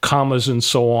and commas and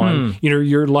so on,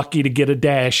 you're lucky to get a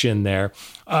dash in there.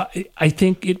 I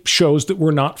think it shows that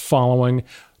we're not following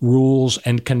rules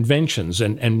and conventions.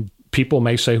 And people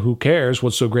may say, who cares?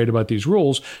 What's so great about these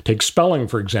rules? Take spelling,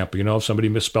 for example. If somebody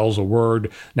misspells a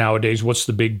word nowadays, what's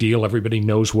the big deal? Everybody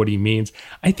knows what he means.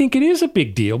 I think it is a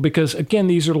big deal because, again,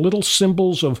 these are little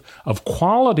symbols of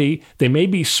quality. They may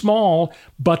be small,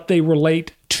 but they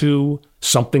relate to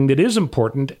something that is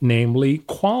important, namely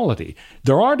quality.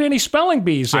 There aren't any spelling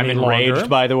bees any longer. I'm enraged,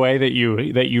 by the way, that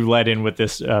you led in with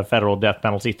this federal death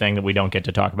penalty thing that we don't get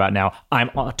to talk about now. I'm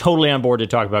totally on board to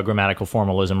talk about grammatical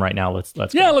formalism right now. Let's do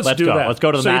that. Let's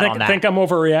go to the mat on that. Think I'm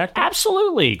overreacting?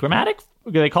 Absolutely.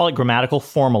 They call it grammatical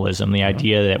formalism. The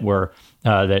idea that we're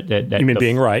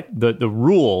being right. The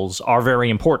rules are very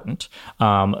important,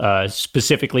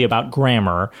 specifically about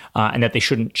grammar, and that they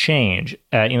shouldn't change.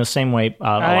 In the same way, a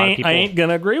lot of people. I ain't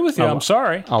gonna agree with you. I'm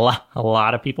sorry. A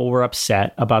lot of people were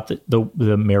upset about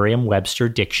the Merriam-Webster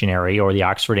dictionary or the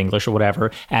Oxford English or whatever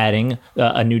adding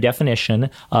a new definition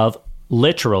of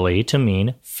literally to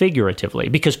mean figuratively,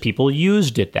 because people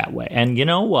used it that way. And you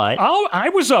know what? Oh, I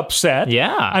was upset.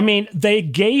 Yeah. I mean, they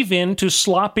gave in to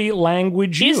sloppy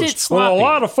language use. Is it sloppy? Well, a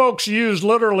lot of folks use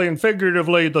literally and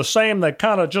figuratively the same. They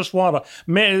kind of just want to,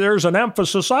 there's an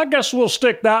emphasis. I guess we'll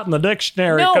stick that in the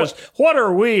dictionary because what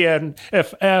are we? And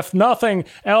if nothing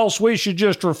else, we should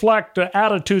just reflect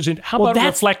attitudes. How about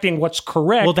reflecting what's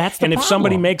correct? Well, that's the problem. If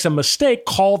somebody makes a mistake,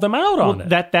 call them out on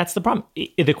it. That's the problem.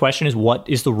 The question is, what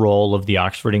is the role of the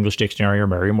Oxford English Dictionary or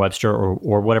Merriam-Webster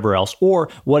or whatever else, or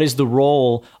what is the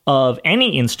role of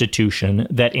any institution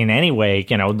that in any way,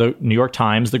 the New York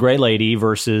Times, the Gray Lady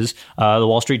versus the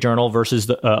Wall Street Journal versus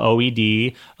the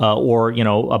OED, or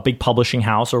a big publishing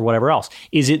house or whatever else?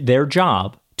 Is it their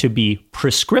job to be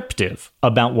prescriptive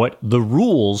about what the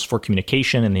rules for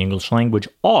communication in the English language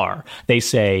are? They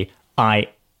say, I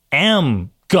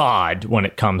am God when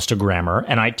it comes to grammar,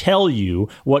 and I tell you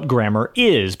what grammar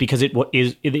is, because it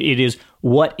is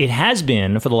what it has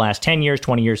been for the last 10 years,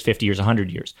 20 years, 50 years,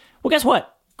 100 years. Well, guess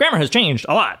what? Grammar has changed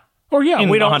a lot. Oh, yeah.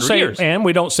 We don't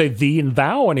say thee and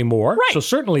thou anymore. Right. So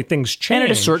certainly things change.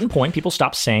 And at a certain point, people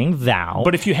stop saying thou.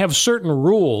 But if you have certain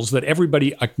rules that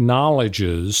everybody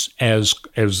acknowledges as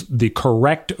the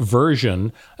correct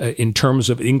version in terms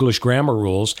of English grammar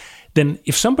rules, then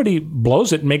if somebody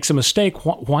blows it and makes a mistake,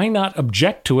 why not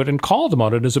object to it and call them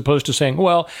on it, as opposed to saying,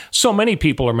 well, so many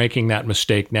people are making that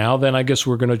mistake now, then I guess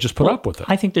we're going to just put up with it.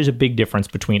 I think there's a big difference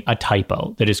between a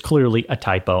typo that is clearly a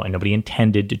typo and nobody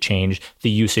intended to change the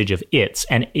usage of its,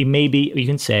 and it maybe you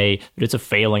can say that it's a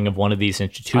failing of one of these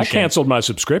institutions. I canceled my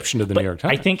subscription to the New York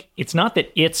Times. I think it's not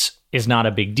that it's is not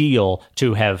a big deal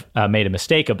to have made a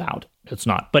mistake about. It's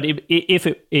not. But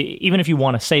even if you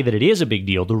want to say that it is a big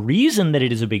deal, the reason that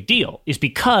it is a big deal is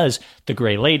because the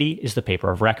Gray Lady is the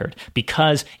paper of record,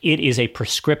 because it is a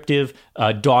prescriptive,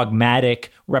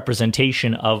 dogmatic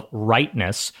representation of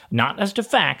rightness, not as to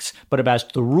facts, but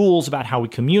about the rules about how we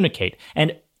communicate.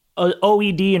 And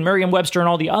OED and Merriam-Webster and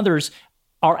all the others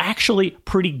are actually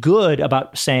pretty good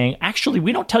about saying, actually,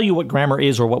 we don't tell you what grammar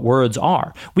is or what words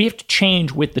are. We have to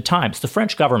change with the times. The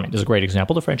French government is a great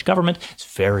example. The French government is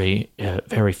very,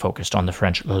 very focused on the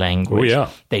French language. Oh, yeah.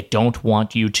 They don't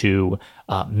want you to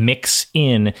mix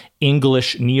in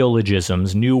English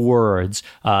neologisms, new words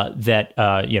that,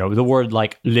 the word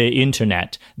like le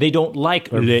internet. They don't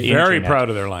like They're le internet. Very proud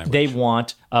of their language. They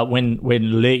want, when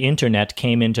le internet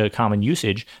came into common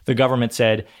usage, the government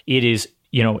said it is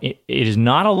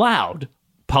not allowed.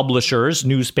 Publishers,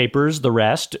 newspapers, the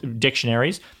rest,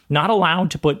 dictionaries, not allowed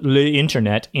to put le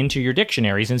internet into your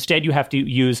dictionaries. Instead, you have to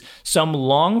use some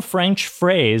long French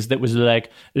phrase that was like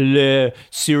le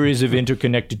series of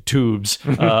interconnected tubes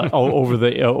over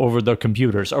the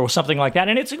computers or something like that.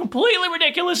 And it's completely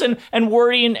ridiculous and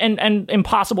wordy and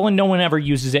impossible, and no one ever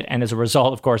uses it. And as a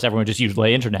result, of course, everyone just used le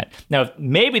internet. Now,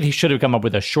 maybe they should have come up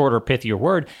with a shorter, pithier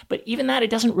word, but even that, it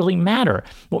doesn't really matter.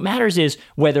 What matters is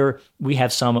whether we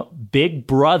have some big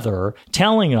brother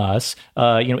telling us,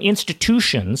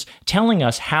 institutions institutions telling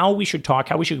us how we should talk,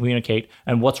 how we should communicate,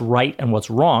 and what's right and what's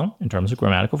wrong in terms of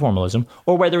grammatical formalism,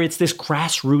 or whether it's this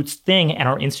grassroots thing and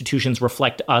our institutions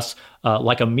reflect us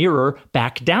like a mirror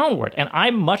back downward. And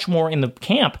I'm much more in the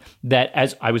camp that,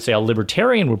 as I would say a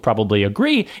libertarian would probably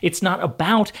agree, it's not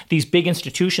about these big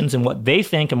institutions and what they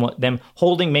think and what them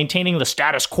maintaining the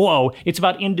status quo. It's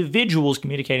about individuals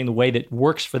communicating the way that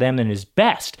works for them and is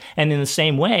best. And in the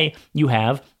same way, you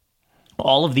have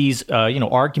all of these,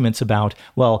 arguments about,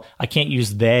 well, I can't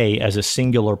use they as a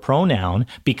singular pronoun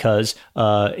because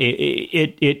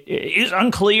it is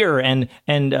unclear, and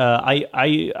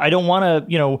I don't want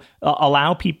to,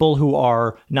 allow people who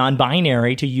are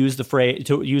non-binary to use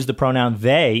the pronoun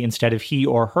they instead of he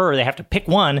or her. They have to pick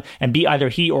one and be either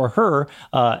he or her,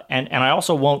 and I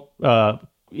also won't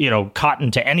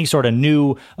cotton to any sort of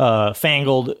new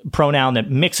fangled pronoun that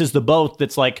mixes the both,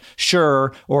 that's like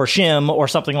sure or shim or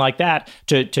something like that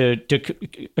to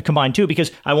combine two, because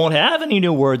I won't have any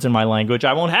new words in my language.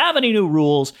 I won't have any new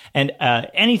rules, and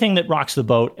anything that rocks the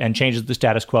boat and changes the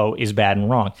status quo is bad and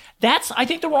wrong. That's, I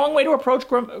think, the wrong way to approach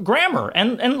grammar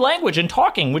and language and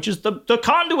talking, which is the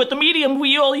conduit, the medium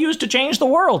we all use to change the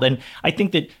world. And I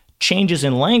think that changes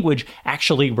in language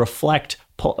actually reflect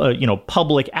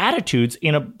public attitudes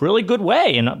in a really good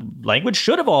way, and language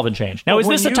should evolve and change. Now, is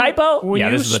this a typo?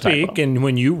 When you speak and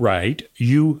when you write,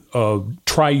 you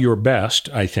try your best,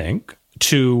 I think,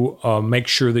 to make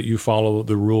sure that you follow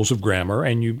the rules of grammar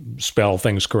and you spell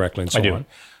things correctly and so on.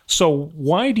 So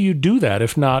why do you do that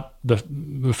if not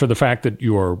for the fact that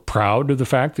you are proud of the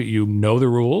fact that you know the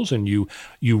rules and you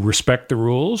respect the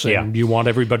rules and you want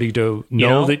everybody to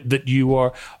know that you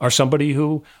are somebody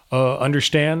who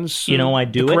understands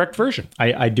the correct version?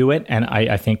 I do it, and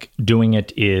I think doing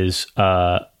it is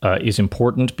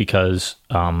important because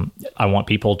I want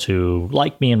people to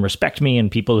like me and respect me, and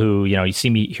people who you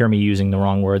hear me using the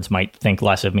wrong words might think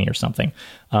less of me or something.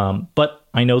 But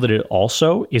I know that it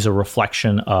also is a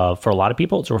reflection of, for a lot of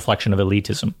people, it's a reflection of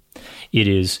elitism. It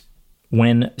is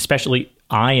when, especially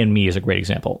I and me is a great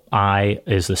example. I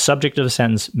is the subject of a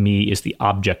sentence. Me is the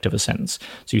object of a sentence.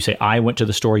 So you say, I went to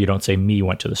the store. You don't say me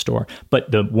went to the store.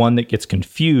 But the one that gets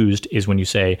confused is when you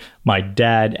say, my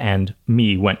dad and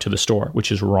me went to the store,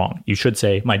 which is wrong. You should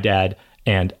say, my dad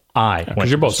and I went to the store.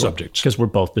 Because you're both subjects. Because we're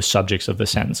both the subjects of the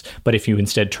sentence. But if you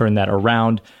instead turn that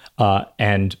around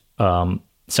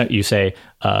so you say,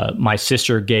 my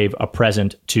sister gave a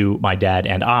present to my dad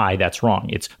and I, that's wrong.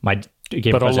 It's my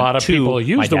But a lot of people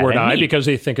use the word I because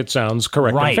they think it sounds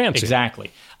correct and fancy. Exactly.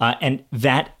 And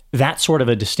that sort of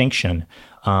a distinction,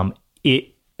 I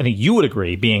think you would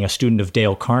agree, being a student of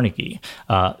Dale Carnegie,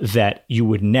 that you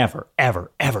would never,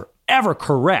 ever, ever, ever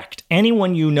correct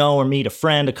anyone you know or meet, a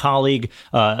friend, a colleague,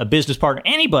 a business partner,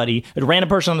 anybody, a random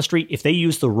person on the street, if they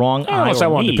use the wrong I or unless I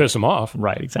wanted to piss them off.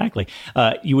 Right, exactly.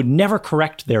 You would never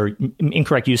correct their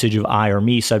incorrect usage of I or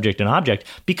me, subject and object,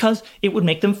 because it would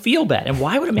make them feel bad. And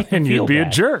why would it make them feel bad? And you'd be a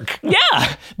jerk.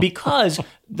 Yeah, because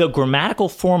the grammatical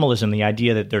formalism, the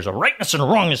idea that there's a rightness and a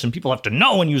wrongness and people have to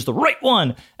know and use the right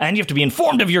one, and you have to be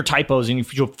informed of your typos, and you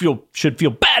should feel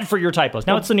bad for your typos.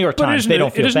 Now, it's the New York Times. They don't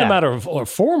feel bad. It isn't a matter of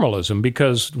formalism,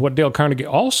 because what Dale Carnegie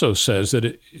also says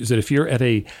is that if you're at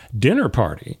a dinner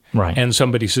party and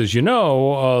somebody says,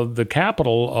 the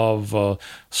capital of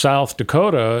South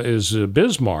Dakota is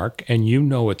Bismarck, and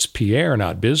it's Pierre,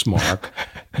 not Bismarck,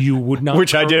 you would not...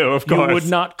 Which I do, of course. You would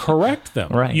not correct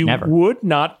them. Right, you never. would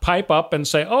not pipe up and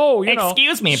say,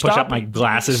 excuse me, and push up my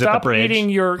glasses at the bridge. Stop eating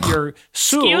your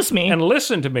soup Excuse me. and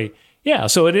listen to me. Yeah,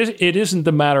 so it isn't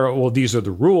the matter of, well, these are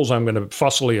the rules, I'm going to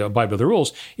fussily abide by the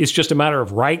rules. It's just a matter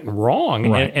of right and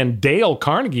wrong. Right. And Dale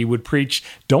Carnegie would preach,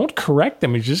 don't correct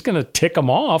them. You're just going to tick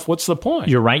them off. What's the point?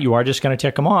 You're right. You are just going to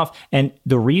tick them off. And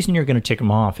the reason you're going to tick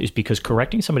them off is because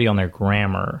correcting somebody on their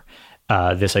grammar,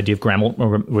 this idea of grammar,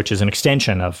 which is an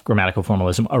extension of grammatical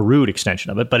formalism, a rude extension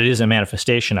of it, but it is a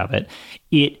manifestation of it.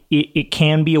 It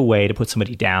can be a way to put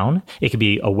somebody down. It can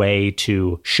be a way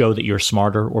to show that you're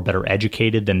smarter or better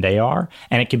educated than they are.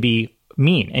 And it can be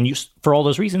mean. And for all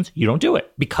those reasons, you don't do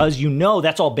it because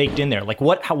that's all baked in there. Like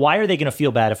why are they going to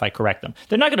feel bad if I correct them?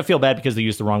 They're not going to feel bad because they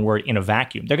used the wrong word in a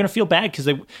vacuum. They're going to feel bad because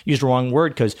they used the wrong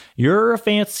word because you're a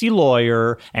fancy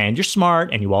lawyer and you're smart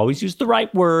and you always use the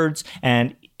right words.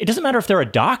 And it doesn't matter if they're a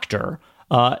doctor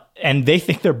and they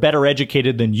think they're better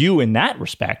educated than you in that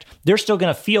respect. They're still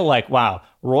going to feel like, wow,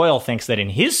 Royal thinks that in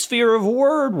his sphere of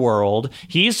word world,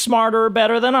 he's smarter or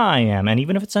better than I am. And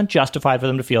even if it's unjustified for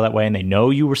them to feel that way and they know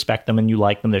you respect them and you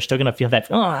like them, they're still going to feel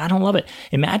that, I don't love it.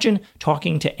 Imagine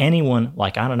talking to anyone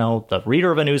like, I don't know, the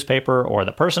reader of a newspaper or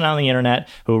the person on the internet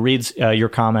who reads your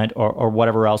comment or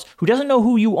whatever else, who doesn't know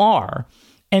who you are.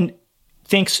 And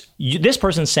thinks this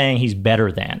person's saying he's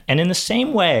better than. And in the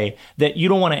same way that you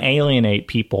don't want to alienate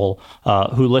people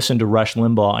who listened to Rush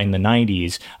Limbaugh in the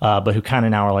 90s, but who kind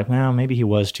of now are like, well, maybe he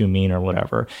was too mean or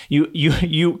whatever.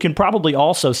 You can probably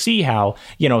also see how,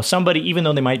 somebody, even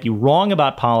though they might be wrong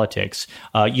about politics,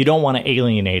 you don't want to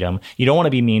alienate them. You don't want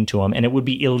to be mean to them. And it would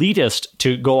be elitist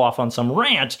to go off on some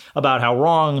rant about how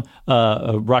wrong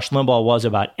Rush Limbaugh was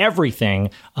about everything.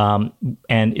 And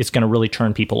it's going to really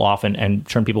turn people off and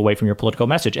turn people away from your political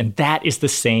message. And that is the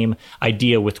same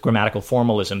idea with grammatical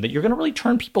formalism, that you're going to really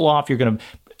turn people off. You're going to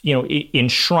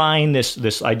enshrine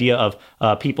this idea of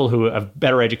people who have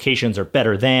better educations are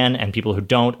better than, and people who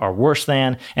don't are worse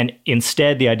than. And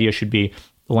instead, the idea should be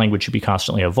the language should be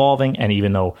constantly evolving. And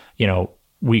even though,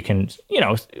 we can,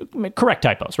 correct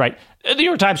typos, right? The New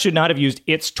York Times should not have used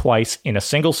 "it's" twice in a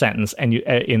single sentence and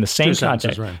in the same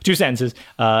context. Right. 2 sentences,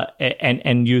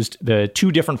 and used the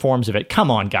 2 different forms of it. Come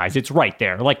on, guys, it's right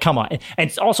there. Like, come on. And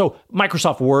it's also,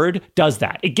 Microsoft Word does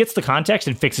that. It gets the context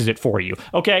and fixes it for you,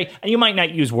 okay? And you might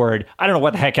not use Word. I don't know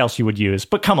what the heck else you would use,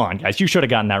 but come on, guys, you should have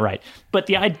gotten that right. But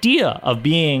the idea of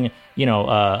being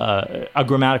a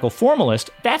grammatical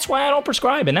formalist, that's why I don't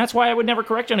prescribe, and that's why I would never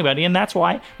correct anybody, and that's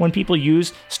why when people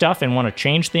use stuff and want to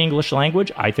change the English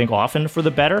language, I think often for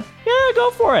the better, yeah,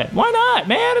 go for it. Why not,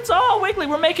 man? It's all wiggly.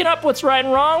 We're making up what's right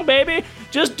and wrong, baby.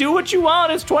 Just do what you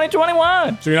want. It's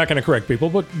 2021. So you're not going to correct people,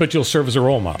 but you'll serve as a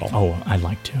role model. Oh, I'd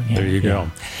like to. Yeah, there you go.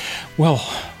 Well,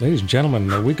 ladies and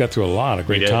gentlemen, we got through a lot of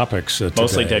great topics today.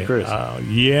 Mostly Ted Cruz.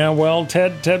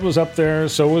 Ted was up there.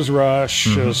 So was Rush.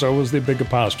 So was the big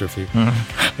apostrophe.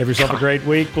 Have yourself a great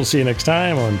week. We'll see you next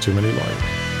time on Too Many Lawyers.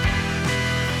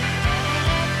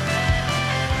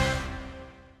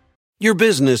 Your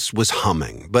business was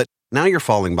humming, but now you're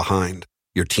falling behind.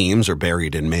 Your teams are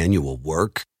buried in manual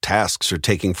work, tasks are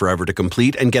taking forever to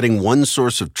complete, and getting one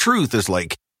source of truth is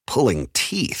like pulling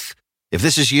teeth. If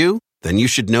this is you, then you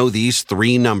should know these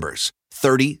 3 numbers.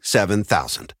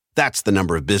 37,000. That's the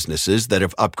number of businesses that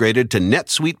have upgraded to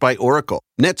NetSuite by Oracle.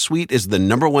 NetSuite is the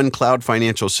 #1 cloud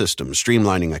financial system,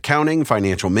 streamlining accounting,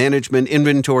 financial management,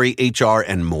 inventory, HR,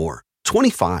 and more.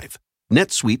 25.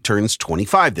 NetSuite turns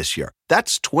 25 this year.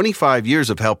 That's 25 years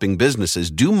of helping businesses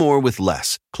do more with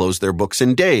less, close their books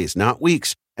in days, not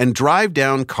weeks, and drive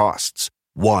down costs.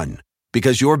 1.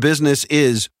 Because your business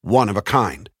is one of a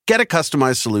kind. Get a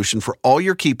customized solution for all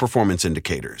your key performance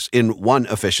indicators in one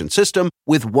efficient system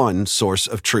with one source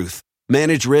of truth.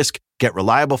 Manage risk, get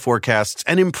reliable forecasts,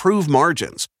 and improve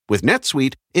margins. With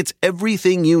NetSuite, it's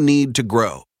everything you need to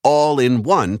grow, all in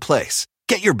one place.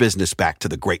 Get your business back to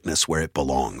the greatness where it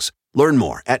belongs. Learn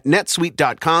more at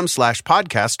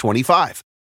netsuite.com/podcast25.